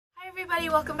Everybody,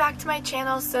 welcome back to my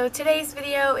channel. So today's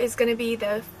video is going to be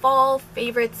the fall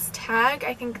favorites tag.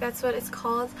 I think that's what it's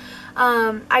called.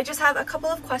 I just have a couple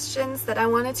of questions that I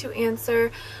wanted to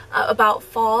answer about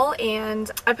fall,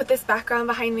 and I put this background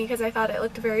behind me because I thought it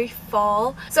looked very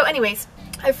fall. So anyways,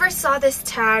 I first saw this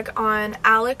tag on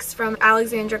Alex from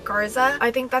Alexandria Garza.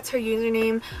 I think that's her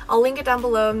username. I'll link it down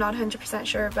below. I'm not 100%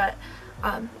 sure, but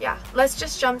yeah, let's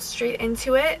just jump straight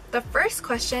into it. The first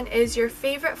question is your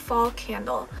favorite fall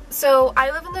candle. So I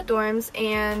live in the dorms,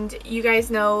 and you guys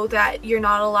know that you're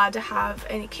not allowed to have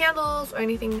any candles or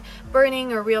anything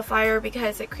burning or real fire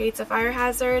because it creates a fire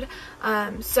hazard.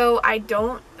 So I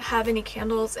don't have any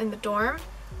candles in the dorm.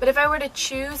 But if I were to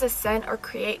choose a scent or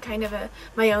create kind of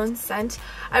my own scent,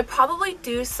 I'd probably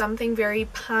do something very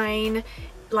pine,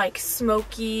 like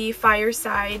smoky,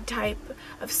 fireside type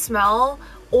of smell,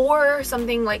 or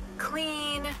something like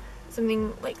clean,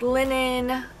 something like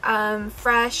linen,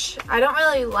 fresh. I don't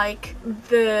really like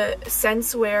the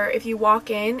scents where if you walk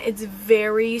in it's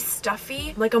very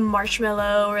stuffy, like a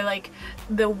marshmallow or like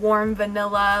the warm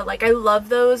vanilla. Like, I love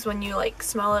those when you like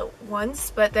smell it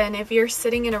once, but then if you're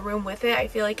sitting in a room with it, I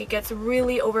feel like it gets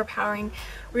really overpowering,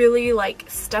 really like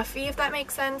stuffy, if that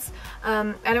makes sense.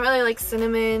 I don't really like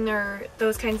cinnamon or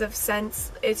those kinds of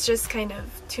scents. It's just kind of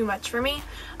too much for me.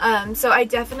 So I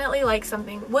definitely like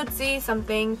something woodsy,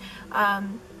 something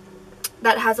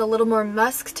that has a little more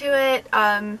musk to it,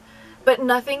 but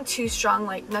nothing too strong,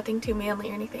 like nothing too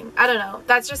manly or anything. I don't know.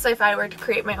 That's just if I were to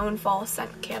create my own fall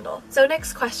scent candle. So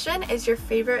next question is your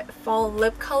favorite fall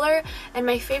lip color, and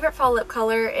my favorite fall lip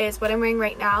color is what I'm wearing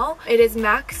right now. It is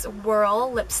MAC's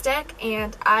Whirl lipstick,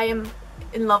 and I am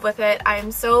in love with it. I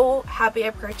am so happy I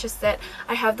purchased it.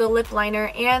 I have the lip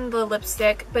liner and the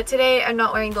lipstick, but today I'm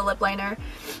not wearing the lip liner.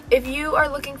 If you are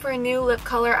looking for a new lip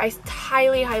color, I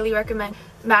highly recommend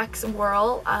MAC's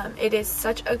Whirl. It is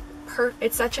such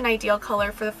an ideal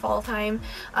color for the fall time.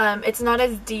 It's not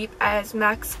as deep as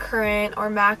MAC's Current or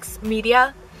MAC's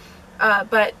Media,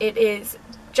 but it is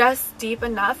just deep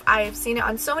enough. I've seen it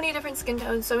on so many different skin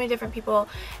tones, so many different people,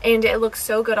 and it looks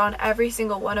so good on every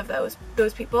single one of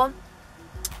those people.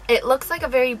 It looks like a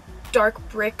very dark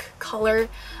brick color.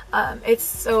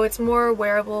 It's more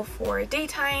wearable for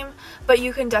daytime, but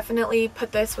you can definitely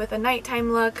put this with a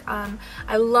nighttime look.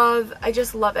 I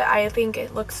just love it. I think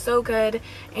it looks so good,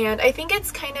 and I think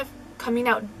it's kind of coming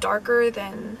out darker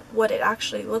than what it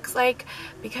actually looks like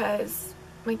because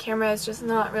my camera is just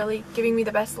not really giving me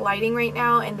the best lighting right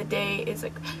now, and the day is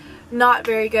like not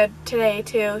very good today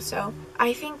too. So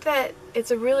I think that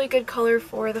it's a really good color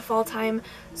for the fall time.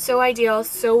 So ideal,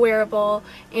 so wearable,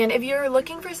 and if you're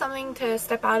looking for something to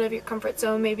step out of your comfort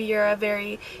zone, maybe you're a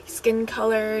very skin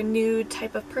color nude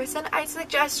type of person, I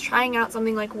suggest trying out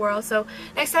something like Whirl. So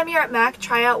next time you're at MAC,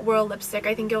 try out Whirl lipstick.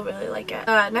 I think you'll really like it.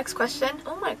 Next question.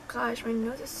 Oh my gosh, my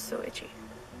nose is so itchy.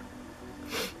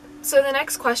 So the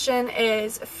next question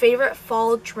is favorite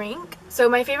fall drink. So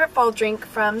my favorite fall drink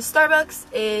from Starbucks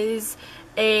is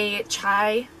a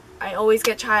chai. I always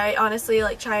get chai, honestly.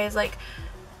 Like, chai is like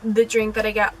the drink that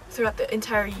I get throughout the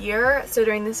entire year. So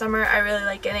during the summer I really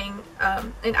like getting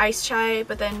an iced chai,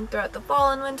 but then throughout the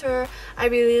fall and winter I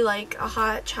really like a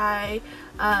hot chai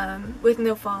with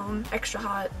no foam, extra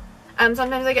hot.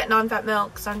 Sometimes I get non-fat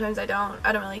milk, sometimes I don't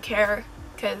really care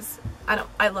because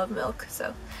I love milk.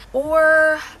 So,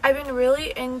 or I've been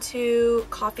really into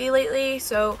coffee lately,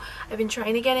 so I've been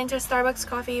trying to get into Starbucks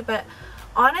coffee, but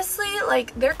honestly,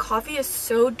 like, their coffee is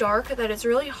so dark that it's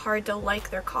really hard to like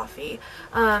their coffee.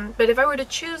 But if I were to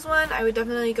choose one, I would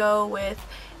definitely go with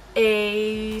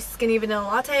a skinny vanilla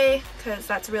latte because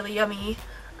that's really yummy,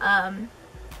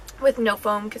 with no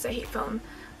foam because I hate foam,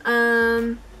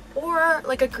 or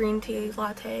like a green tea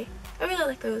latte. I really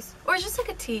like those, or just like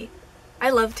a tea. I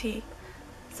love tea.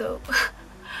 So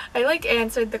I like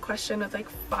answered the question with like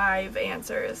 5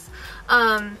 answers.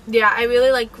 Yeah, I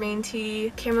really like green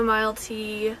tea, chamomile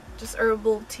tea, just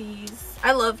herbal teas.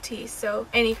 I love tea, so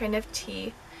any kind of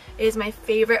tea is my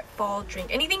favorite fall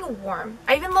drink. Anything warm.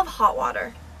 I even love hot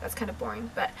water. That's kind of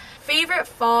boring, but favorite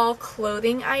fall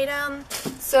clothing item.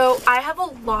 So I have a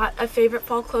lot of favorite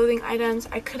fall clothing items.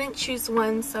 I couldn't choose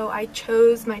one, so I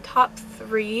chose my top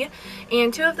 3,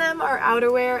 and 2 of them are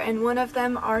outerwear and 1 of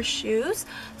them are shoes.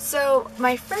 So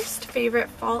my first favorite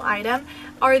fall item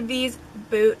are these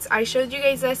boots. I showed you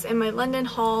guys this in my London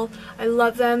haul. I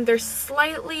love them. They're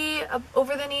slightly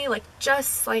over the knee, like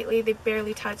just slightly. They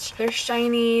barely touch. They're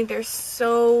shiny. They're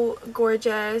so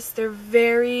gorgeous. They're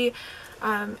very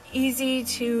easy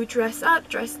to dress up,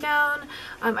 dress down.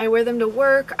 I wear them to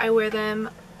work, I wear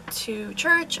them to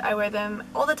church, I wear them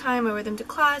all the time, I wear them to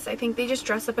class. I think they just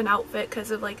dress up an outfit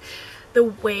because of like the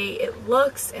way it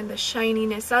looks and the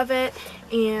shininess of it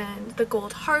and the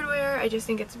gold hardware. I just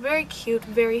think it's very cute,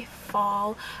 very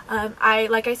fall.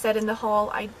 Like I said in the haul,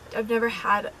 I've never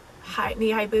had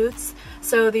knee-high boots,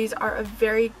 so these are a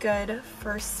very good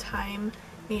first time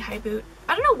knee-high boot.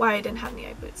 I don't know why I didn't have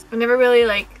knee-high boots. I never really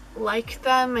liked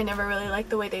them. I never really liked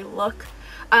the way they look.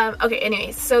 Okay,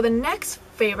 anyways, so the next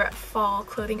favorite fall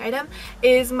clothing item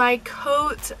is my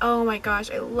coat. Oh my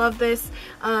gosh, I love this.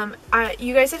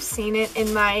 You guys have seen it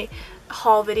in my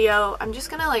haul video. I'm just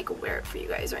gonna wear it for you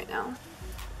guys right now.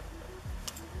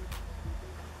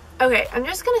 Okay, I'm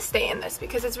just gonna stay in this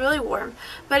because it's really warm,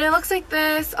 but it looks like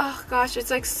this. Oh gosh,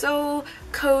 it's so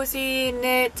cozy,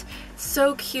 knit,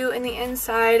 so cute in the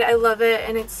inside. I love it,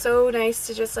 and it's so nice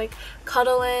to just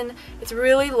cuddle in. It's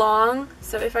really long,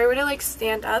 so if I were to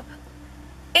stand up,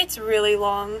 it's really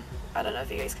long. I don't know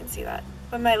if you guys can see that,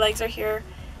 but my legs are here.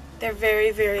 They're very,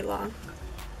 very long.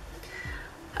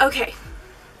 Okay,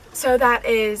 so that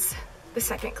is the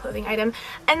second clothing item,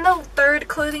 and the third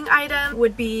clothing item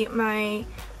would be my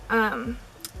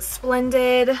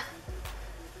splendid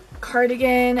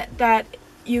cardigan that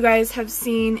you guys have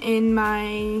seen in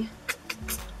my,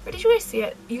 where did you guys see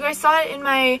it? You guys saw it in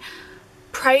my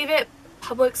private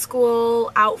public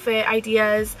school outfit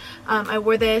ideas. I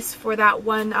wore this for that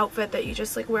one outfit that you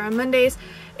just wear on Mondays.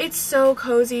 It's so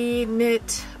cozy,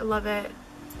 knit, I love it.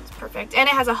 It's perfect, and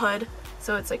it has a hood,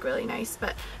 so it's really nice.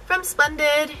 But from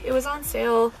Splendid, it was on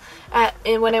sale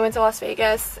when I went to Las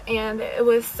Vegas, and it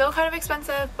was still kind of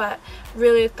expensive, but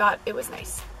really thought it was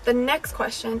nice. The next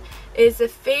question is the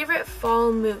favorite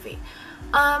fall movie.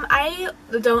 I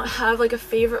don't have a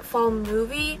favorite fall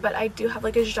movie, but I do have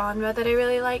a genre that I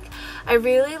really like. I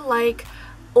really like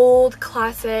old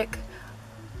classic,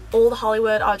 old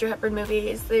Hollywood Audrey Hepburn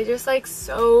movies. They're just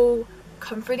so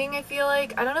comforting, I feel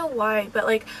like. I don't know why, but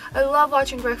I love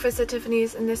watching Breakfast at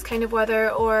Tiffany's in this kind of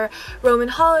weather, or Roman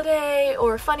Holiday,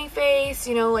 or Funny Face,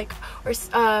 you know,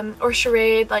 or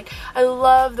Charade. I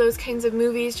love those kinds of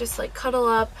movies, just cuddle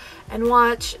up and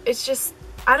watch. It's just,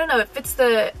 I don't know, it fits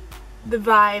the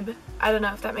vibe. I don't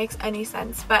know if that makes any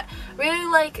sense, but really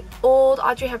like old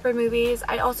Audrey Hepburn movies.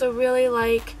 I also really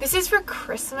like, this is for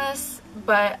Christmas,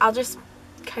 but I'll just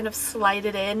kind of slide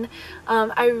it in.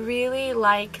 I really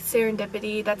like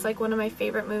Serendipity. That's one of my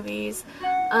favorite movies.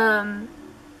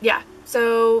 Yeah,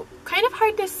 so kind of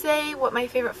hard to say what my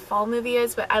favorite fall movie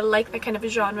is, but I like that kind of a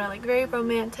genre, very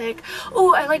romantic.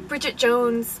 Oh, I like Bridget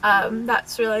Jones.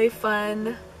 That's really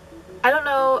fun. I don't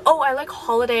know. Oh, I like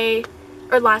Holiday,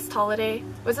 or Last Holiday.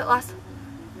 Was it Last?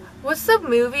 What's the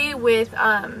movie with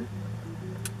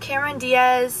Cameron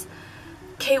Diaz,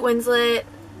 Kate Winslet,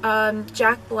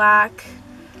 Jack Black,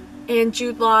 and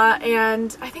Jude Law,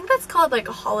 and I think that's called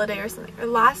A Holiday or something, or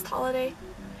Last Holiday.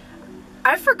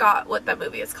 I forgot what that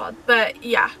movie is called, but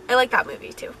yeah, I like that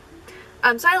movie too.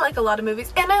 So I like a lot of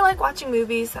movies, and I like watching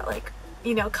movies that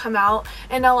you know, come out,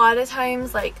 and a lot of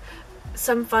times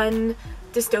some fun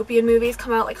dystopian movies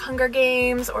come out, Hunger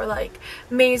Games or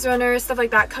Maze Runner, stuff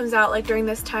like that comes out during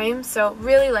this time, so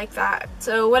really like that.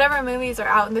 So whatever movies are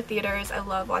out in the theaters, I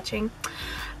love watching.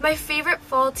 My favorite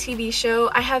fall TV show,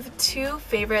 I have two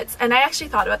favorites, and I actually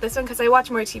thought about this one because I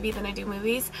watch more TV than I do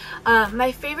movies.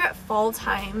 My favorite fall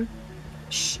time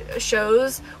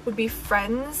shows would be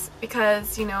Friends,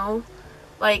 because, you know,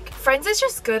 Friends is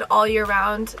just good all year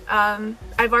round.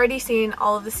 I've already seen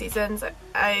all of the seasons.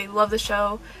 I love the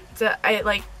show.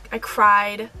 I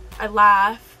cried, I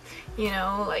laugh, you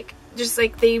know, just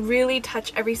they really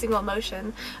touch every single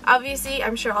emotion. Obviously,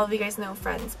 I'm sure all of you guys know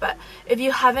Friends, but if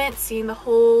you haven't seen the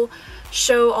whole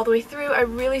show all the way through, I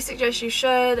really suggest you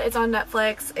should. It's on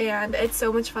Netflix, and it's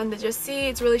so much fun to just see.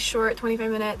 It's really short,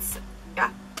 25 minutes.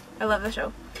 Yeah, I love the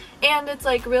show. And it's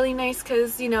really nice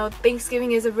because, you know,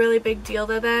 Thanksgiving is a really big deal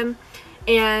to them,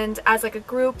 and as a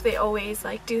group they always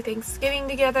do Thanksgiving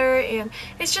together, and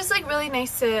it's just really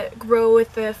nice to grow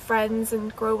with the friends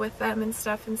and grow with them and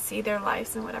stuff and see their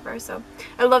lives and whatever. So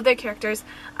I love their characters.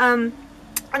 And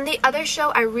the other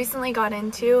show I recently got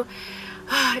into,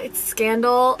 it's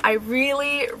Scandal. I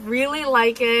really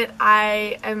like it.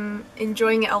 I am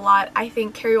enjoying it a lot. I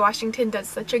think Kerry Washington does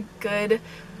such a good,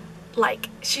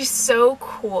 she's so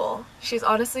cool. She's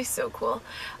honestly so cool.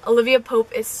 Olivia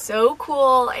Pope is so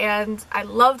cool, and I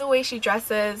love the way she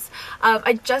dresses.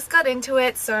 I just got into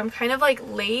it, so I'm kind of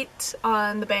late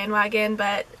on the bandwagon,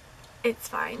 but it's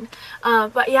fine.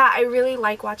 But yeah, I really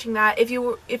like watching that. If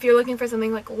you're looking for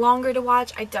something longer to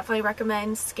watch, I definitely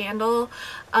recommend Scandal.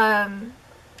 Yeah,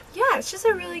 it's just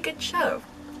a really good show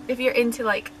if you're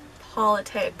into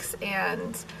politics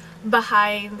and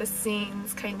behind the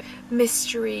scenes kind of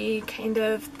mystery, kind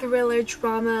of thriller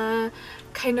drama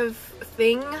kind of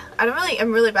thing.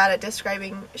 I'm really bad at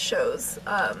describing shows,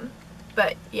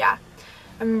 but yeah,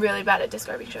 I'm really bad at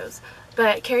describing shows.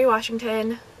 But Kerry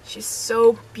Washington, she's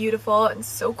so beautiful and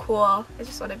so cool. I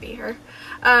just want to be her.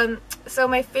 So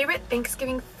my favorite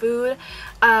Thanksgiving food,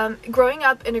 growing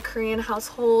up in a Korean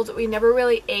household, we never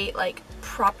really ate like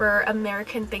proper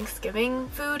American Thanksgiving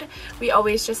food. We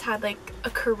always just had like a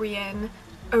Korean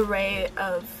array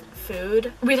of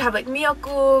food. We'd have like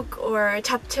miyeokguk or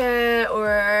japchae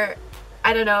or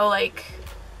I don't know, like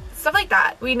stuff like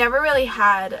that. We never really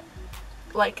had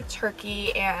like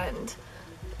turkey and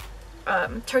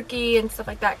stuff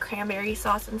like that, cranberry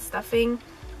sauce and stuffing.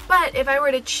 But if I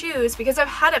were to choose, because I've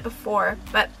had it before,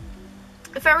 but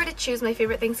if I were to choose my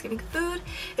favorite Thanksgiving food,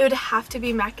 it would have to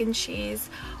be mac and cheese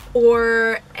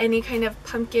or any kind of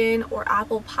pumpkin or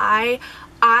apple pie.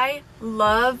 I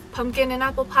love pumpkin and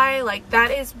apple pie. Like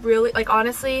that is really, like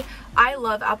honestly, I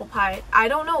love apple pie. I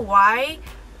don't know why,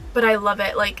 but I love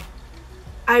it. Like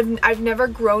I've never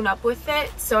grown up with it,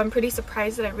 so I'm pretty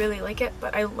surprised that I really like it,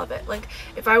 but I love it. Like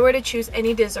if I were to choose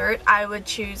any dessert, I would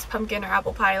choose pumpkin or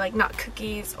apple pie, like not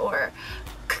cookies or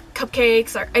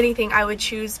cupcakes or anything. I would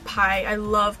choose pie. I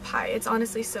love pie. It's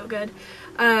honestly so good.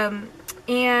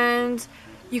 And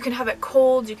you can have it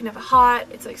cold, you can have it hot.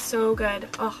 It's like so good.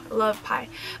 Oh, I love pie.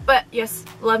 But yes,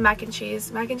 love mac and cheese.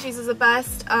 Mac and cheese is the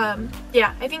best.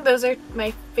 Yeah, I think those are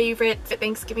my favorite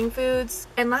Thanksgiving foods.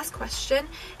 And last question,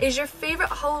 is your favorite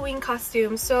Halloween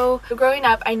costume? So growing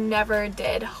up, I never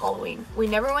did Halloween. We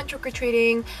never went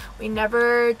trick-or-treating. We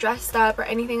never dressed up or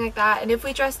anything like that. And if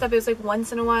we dressed up, it was like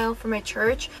once in a while for my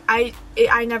church. I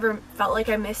never felt like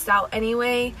I missed out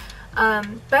anyway.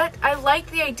 But I like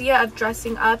the idea of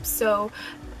dressing up, so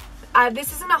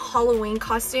this isn't a Halloween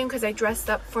costume because I dressed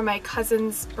up for my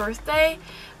cousin's birthday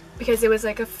because it was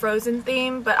like a Frozen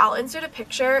theme, but I'll insert a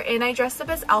picture, and I dressed up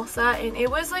as Elsa and it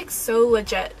was like so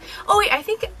legit. Oh wait, I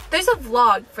think there's a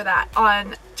vlog for that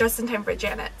on Just in Time for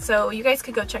Janet, so you guys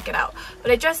could go check it out.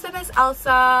 But I dressed up as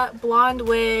Elsa, blonde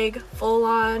wig, full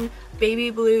on baby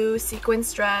blue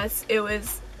sequins dress.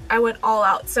 I went all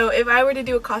out. So if I were to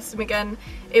do a costume again,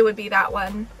 it would be that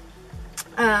one.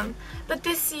 But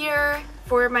this year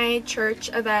for my church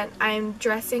event, I'm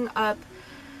dressing up.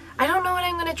 I don't know what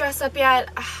I'm gonna dress up yet.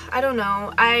 I don't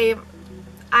know.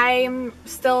 I'm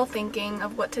still thinking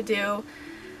of what to do.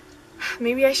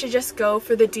 Maybe I should just go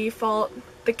for the default,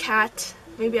 the cat.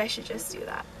 Maybe I should just do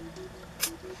that.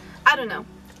 I don't know.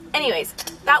 Anyways,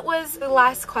 that was the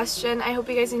last question. I hope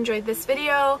you guys enjoyed this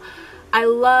video. I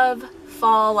love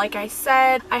fall, like I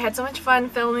said. I had so much fun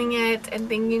filming it and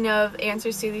thinking of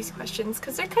answers to these questions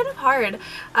because they're kind of hard.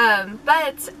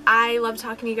 But I love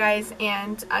talking to you guys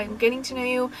and I'm getting to know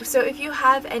you. So if you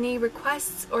have any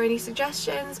requests or any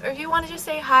suggestions, or if you want to just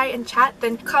say hi and chat,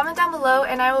 then comment down below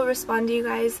and I will respond to you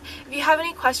guys. If you have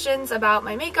any questions about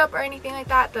my makeup or anything like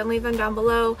that, then leave them down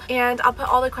below and I'll put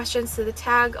all the questions to the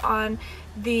tag on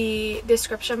the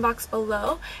description box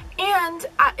below. And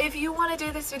if you want to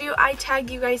do this video, I tag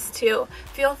you guys too.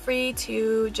 Feel free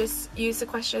to just use the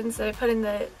questions that I put in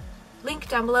the link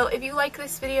down below. If you like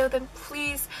this video, then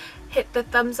please hit the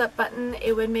thumbs up button.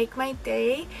 It would make my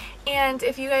day. And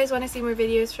if you guys want to see more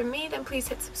videos from me, then please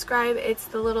hit subscribe. It's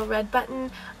the little red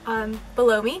button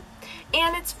below me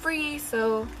and it's free.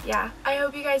 So yeah, I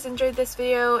hope you guys enjoyed this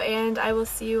video and I will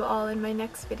see you all in my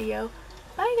next video.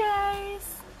 Bye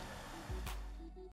guys!